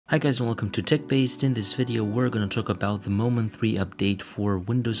Hi guys and welcome to TechBased. In this video we're going to talk about the Moment 3 update for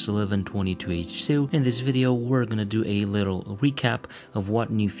Windows 11 22H2. In this video we're going to do a little recap of what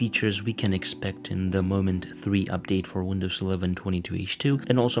new features we can expect in the Moment 3 update for Windows 11 22H2,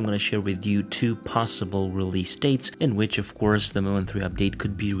 and also I'm going to share with you two possible release dates in which of course the Moment 3 update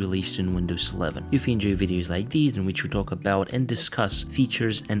could be released in Windows 11. If you enjoy videos like these in which we talk about and discuss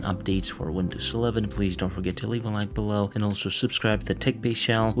features and updates for Windows 11, please don't forget to leave a like below and also subscribe to the TechBased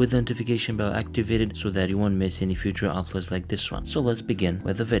channel with the notification bell activated so that you won't miss any future uploads like this one. So let's begin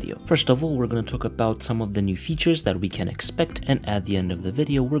with the video. First of all, we're going to talk about some of the new features that we can expect, and at the end of the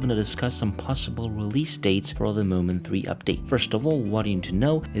video we're going to discuss some possible release dates for the Moment 3 update. First of all, what you need to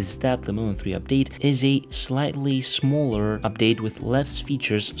know is that the Moment 3 update is a slightly smaller update with less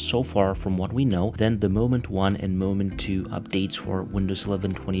features so far from what we know than the Moment 1 and Moment 2 updates for Windows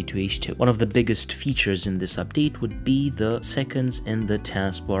 11 22H2. One of the biggest features in this update would be the seconds in the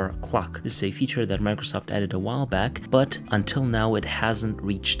taskbar clock. This is a feature that Microsoft added a while back, but until now it hasn't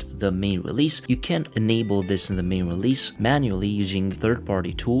reached the main release. You can't enable this in the main release manually using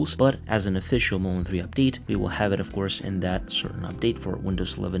third-party tools, but as an official Moment 3 update, we will have it of course in that certain update for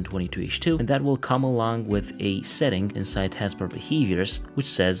Windows 11 22H2, and that will come along with a setting inside taskbar behaviors which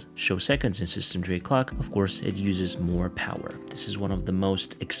says show seconds in system tray clock. Of course, it uses more power. This is one of the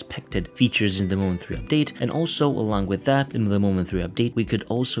most expected features in the Moment 3 update, and also along with that, in the Moment 3 update, we could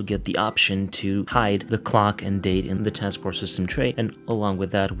also get the option to hide the clock and date in the taskbar system tray, and along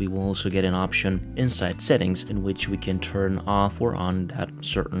with that we will also get an option inside settings in which we can turn off or on that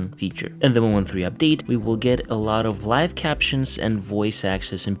certain feature. In the Moment 3 update, we will get a lot of live captions and voice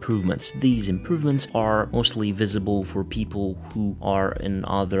access improvements. These improvements are mostly visible for people who are in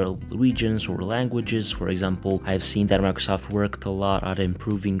other regions or languages. For example, I've seen that Microsoft worked a lot at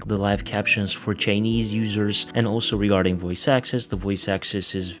improving the live captions for Chinese users, and also regarding voice access, the voice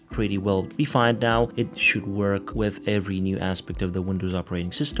access is pretty well refined now. It should work with every new aspect of the Windows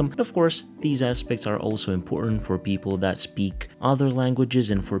operating system. And of course, these aspects are also important for people that speak other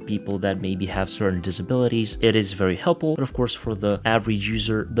languages and for people that maybe have certain disabilities. It is very helpful, but of course for the average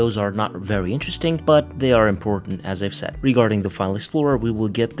user, those are not very interesting, but they are important as I've said. Regarding the File Explorer, we will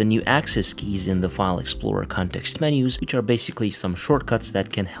get the new access keys in the File Explorer context menus, which are basically some shortcuts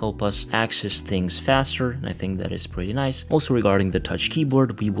that can help us access things faster, and I think that is pretty nice. Also regarding the touch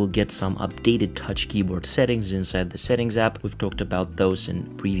keyboard, we will get some updated touch keyboard settings inside the settings app. We've talked about those in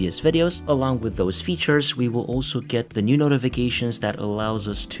previous videos. Along with those features, we will also get the new notifications that allows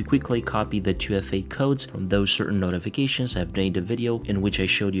us to quickly copy the 2FA codes from those certain notifications. I've made a video in which I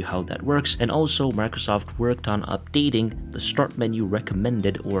showed you how that works, and also Microsoft worked on updating the start menu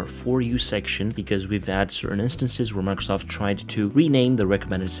recommended or for you section, because we've had certain instances where Microsoft tried to rename the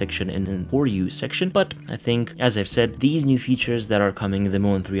recommended section in for you section. But I think, as I've said, these new features that are coming in the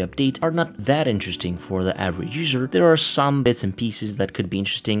Moment 3 update are not that interesting for the average user. There are some bits and pieces that could be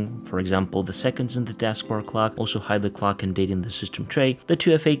interesting, for example the seconds in the taskbar clock, also hide the clock and date in the system tray. The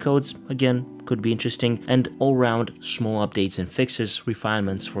 2FA codes, again, could be interesting, and all-round small updates and fixes,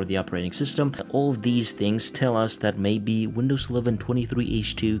 refinements for the operating system. All of these things tell us that maybe Windows 11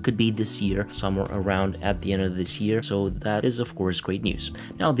 23H2 could be this year, somewhere around at the end of this year, so that is of course great news.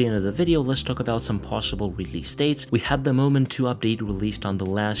 Now at the end of the video, let's talk about some possible release dates. We had the Moment 2 update released on the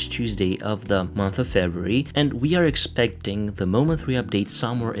last Tuesday of the month of February, and we are expecting the Moment 3 update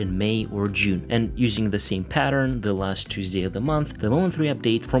somewhere in May or June. And using the same pattern, the last Tuesday of the month, the Moment 3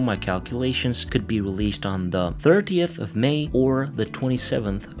 update from my calculations could be released on the 30th of May or the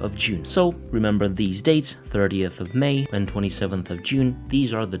 27th of June. So remember these dates, 30th of May and 27th of June.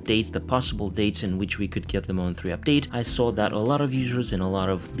 These are the dates, the possible dates in which we could get the Moment 3 update. I saw that a lot of users and a lot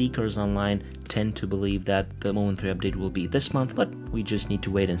of leakers online tend to believe that the Moment 3 update will be this month, but we just need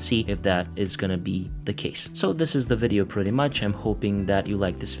to wait and see if that is gonna be the case. So this is the video pretty much. I'm hoping that you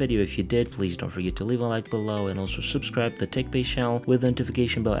liked this video. If you did, please don't forget to leave a like below and also subscribe to the TechBased channel with the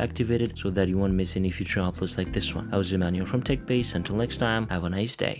notification bell activated so that you won't miss any future uploads like this one. I was Emmanuel from TechBased. Until next time, have a nice day.